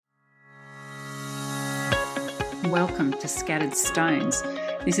Welcome to Scattered Stones.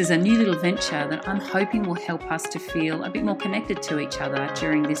 This is a new little venture that I'm hoping will help us to feel a bit more connected to each other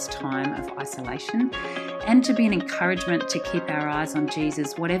during this time of isolation and to be an encouragement to keep our eyes on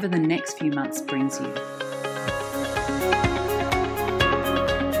Jesus, whatever the next few months brings you.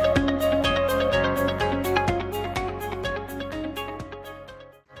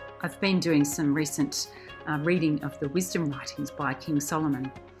 I've been doing some recent reading of the wisdom writings by King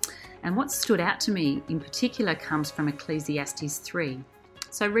Solomon. And what stood out to me in particular comes from Ecclesiastes 3.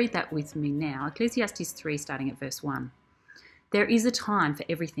 So read that with me now. Ecclesiastes 3, starting at verse 1. There is a time for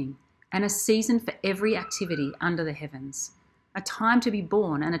everything, and a season for every activity under the heavens. A time to be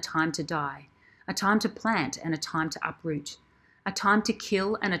born and a time to die. A time to plant and a time to uproot. A time to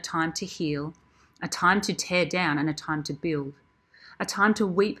kill and a time to heal. A time to tear down and a time to build. A time to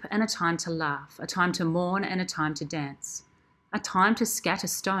weep and a time to laugh. A time to mourn and a time to dance. A time to scatter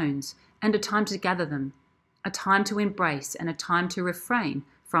stones, and a time to gather them, a time to embrace, and a time to refrain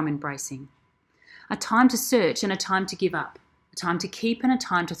from embracing, a time to search, and a time to give up, a time to keep, and a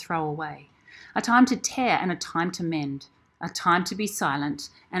time to throw away, a time to tear, and a time to mend, a time to be silent,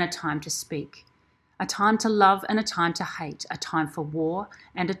 and a time to speak, a time to love, and a time to hate, a time for war,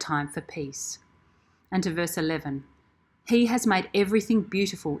 and a time for peace. And to verse 11, He has made everything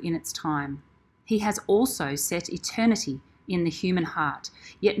beautiful in its time. He has also set eternity in the human heart,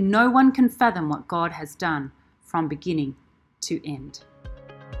 yet no one can fathom what God has done from beginning to end.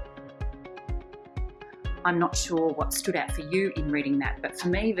 I'm not sure what stood out for you in reading that, but for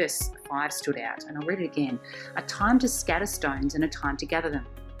me verse 5 stood out, and I'll read it again. A time to scatter stones and a time to gather them,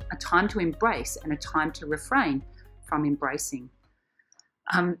 a time to embrace and a time to refrain from embracing.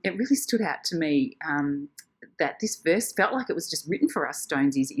 It really stood out to me that this verse felt like it was just written for us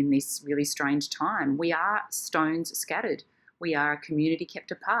Stonesies in this really strange time. We are stones scattered. We are a community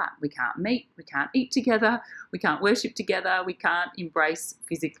kept apart. We can't meet, we can't eat together, we can't worship together, we can't embrace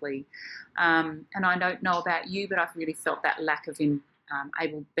physically. And I don't know about you, but I've really felt that lack of being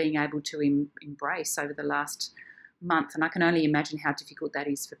able to embrace over the last month. And I can only imagine how difficult that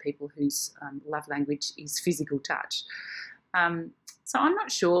is for people whose love language is physical touch. So I'm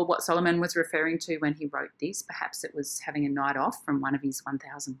not sure what Solomon was referring to when he wrote this. Perhaps it was having a night off from one of his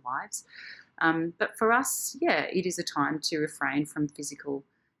 1,000 wives. But for us, it is a time to refrain from physical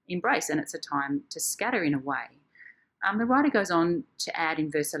embrace, and it's a time to scatter in a way. The writer goes on to add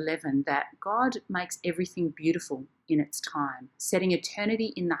in verse 11 that God makes everything beautiful in its time, setting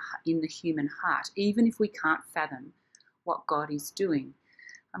eternity in the human heart, even if we can't fathom what God is doing.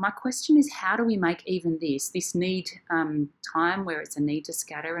 And my question is, how do we make even this need time where it's a need to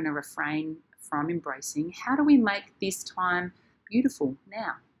scatter and a refrain from embracing, how do we make this time beautiful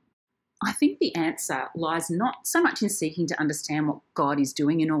now? I think the answer lies not so much in seeking to understand what God is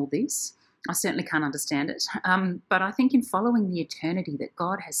doing in all this. I certainly can't understand it, but I think in following the eternity that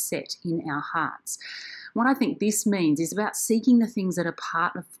God has set in our hearts. What I think this means is about seeking the things that are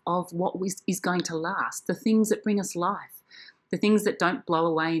part of what is going to last, the things that bring us life, the things that don't blow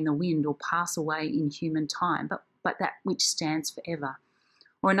away in the wind or pass away in human time, but that which stands forever.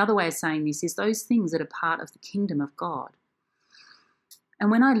 Or another way of saying this is those things that are part of the kingdom of God. And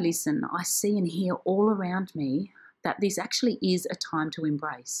when I listen, I see and hear all around me that this actually is a time to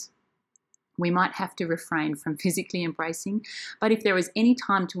embrace. We might have to refrain from physically embracing, but if there is any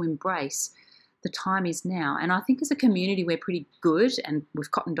time to embrace, the time is now. And I think as a community, we're pretty good and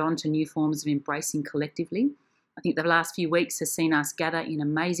we've cottoned on to new forms of embracing collectively. I think the last few weeks has seen us gather in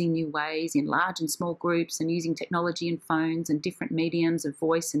amazing new ways in large and small groups and using technology and phones and different mediums of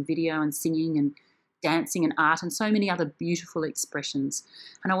voice and video and singing and dancing and art and so many other beautiful expressions.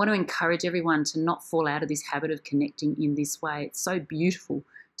 And I want to encourage everyone to not fall out of this habit of connecting in this way. It's so beautiful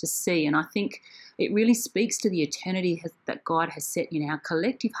to see, and I think it really speaks to the eternity that God has set in our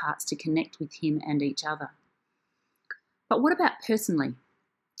collective hearts to connect with Him and each other. But what about personally?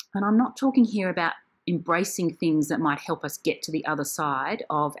 And I'm not talking here about embracing things that might help us get to the other side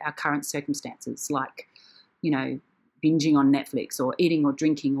of our current circumstances, like, binging on Netflix or eating or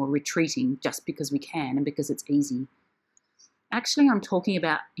drinking or retreating just because we can and because it's easy. Actually, I'm talking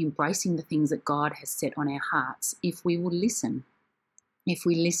about embracing the things that God has set on our hearts if we will listen. If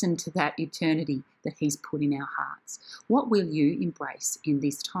we listen to that eternity that He's put in our hearts. What will you embrace in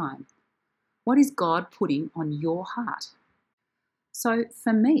this time? What is God putting on your heart? So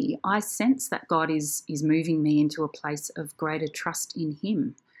for me, I sense that God is moving me into a place of greater trust in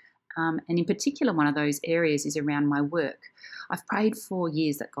Him. And in particular, one of those areas is around my work. I've prayed for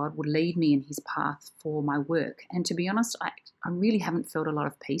years that God would lead me in His path for my work. And to be honest, I really haven't felt a lot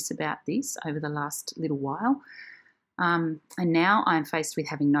of peace about this over the last little while. And now I'm faced with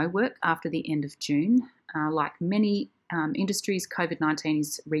having no work after the end of June. Like many industries, COVID-19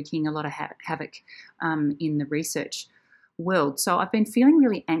 is wreaking a lot of havoc in the research world. So I've been feeling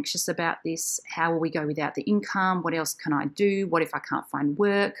really anxious about this. How will we go without the income? What else can I do? What if I can't find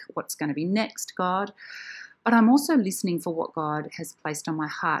work? What's going to be next, God? But I'm also listening for what God has placed on my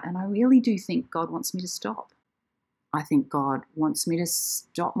heart, and I really do think God wants me to stop. I think God wants me to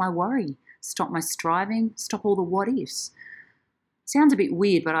stop my worry, stop my striving, stop all the what ifs. Sounds a bit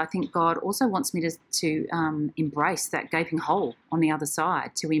weird, but I think God also wants me to embrace that gaping hole on the other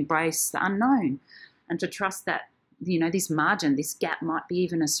side, to embrace the unknown, and to trust that, this margin, this gap might be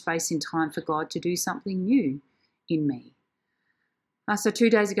even a space in time for God to do something new in me. So 2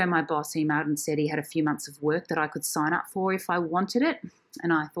 days ago, my boss emailed and said he had a few months of work that I could sign up for if I wanted it.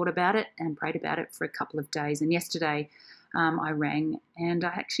 And I thought about it and prayed about it for a couple of days. And yesterday I rang and I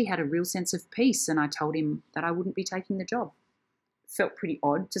actually had a real sense of peace, and I told him that I wouldn't be taking the job. It felt pretty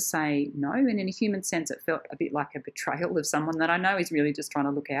odd to say no, and in a human sense it felt a bit like a betrayal of someone that I know is really just trying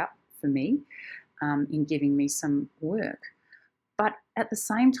to look out for me in giving me some work. But at the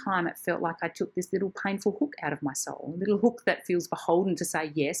same time, it felt like I took this little painful hook out of my soul, a little hook that feels beholden to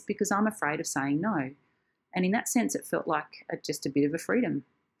say yes because I'm afraid of saying no. And in that sense, it felt like just a bit of a freedom.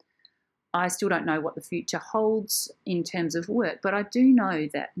 I still don't know what the future holds in terms of work, but I do know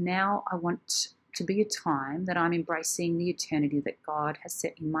that now I want to be a time that I'm embracing the eternity that God has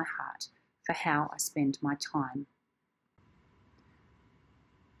set in my heart for how I spend my time.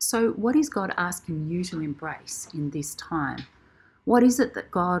 So what is God asking you to embrace in this time? What is it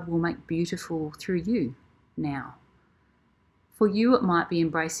that God will make beautiful through you now? For you, it might be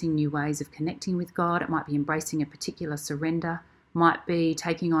embracing new ways of connecting with God. It might be embracing a particular surrender. It might be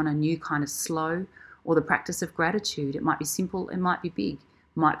taking on a new kind of slow or the practice of gratitude. It might be simple. It might be big.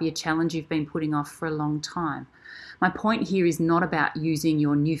 It might be a challenge you've been putting off for a long time. My point here is not about using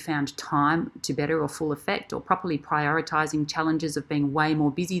your newfound time to better or full effect, or properly prioritizing challenges of being way more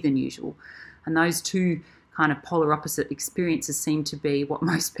busy than usual. And those two kind of polar opposite experiences seem to be what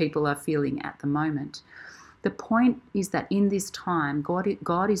most people are feeling at the moment. The point is that in this time,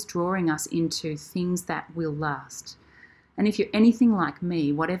 God is drawing us into things that will last. And if you're anything like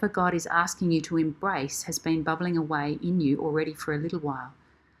me, whatever God is asking you to embrace has been bubbling away in you already for a little while.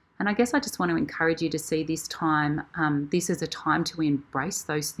 And I guess I just want to encourage you to see this time, this is a time to embrace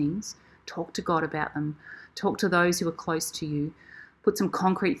those things, talk to God about them, talk to those who are close to you, put some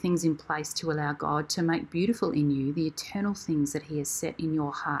concrete things in place to allow God to make beautiful in you the eternal things that He has set in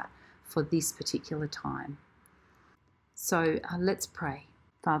your heart for this particular time. So let's pray.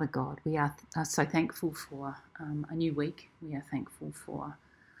 Father God, we are so thankful for a new week. We are thankful for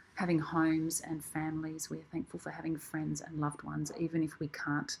having homes and families. We are thankful for having friends and loved ones, even if we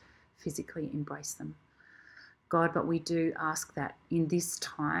can't physically embrace them. God, but we do ask that in this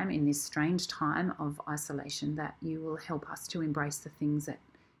time, in this strange time of isolation, that you will help us to embrace the things that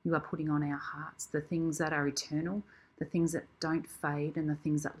you are putting on our hearts, the things that are eternal, the things that don't fade, and the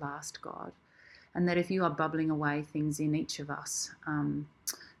things that last, God. And that if you are bubbling away things in each of us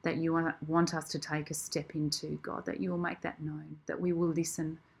that you want us to take a step into, God, that you will make that known, that we will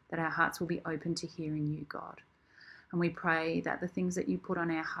listen, that our hearts will be open to hearing you, God. And we pray that the things that you put on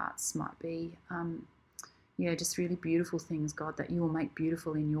our hearts might be, just really beautiful things, God, that you will make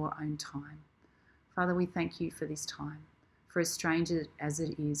beautiful in your own time. Father, we thank you for this time. For as strange as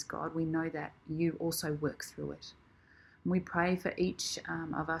it is, God, we know that you also work through it. And we pray for each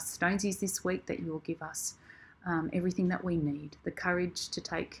of us Stonesies this week that you will give us everything that we need, the courage to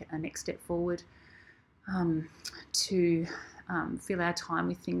take a next step forward, to fill our time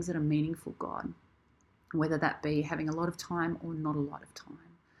with things that are meaningful, God, whether that be having a lot of time or not a lot of time.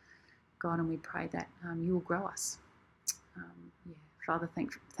 God, and we pray that you will grow us. Father,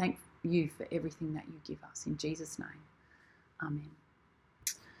 thank you for everything that you give us. In Jesus' name, amen.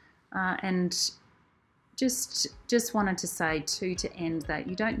 And just wanted to say too, to end, that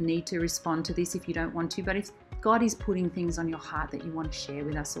you don't need to respond to this if you don't want to, but if God is putting things on your heart that you want to share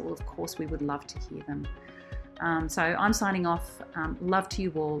with us all, of course we would love to hear them. So I'm signing off. Love to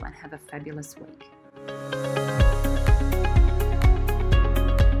you all, and have a fabulous week.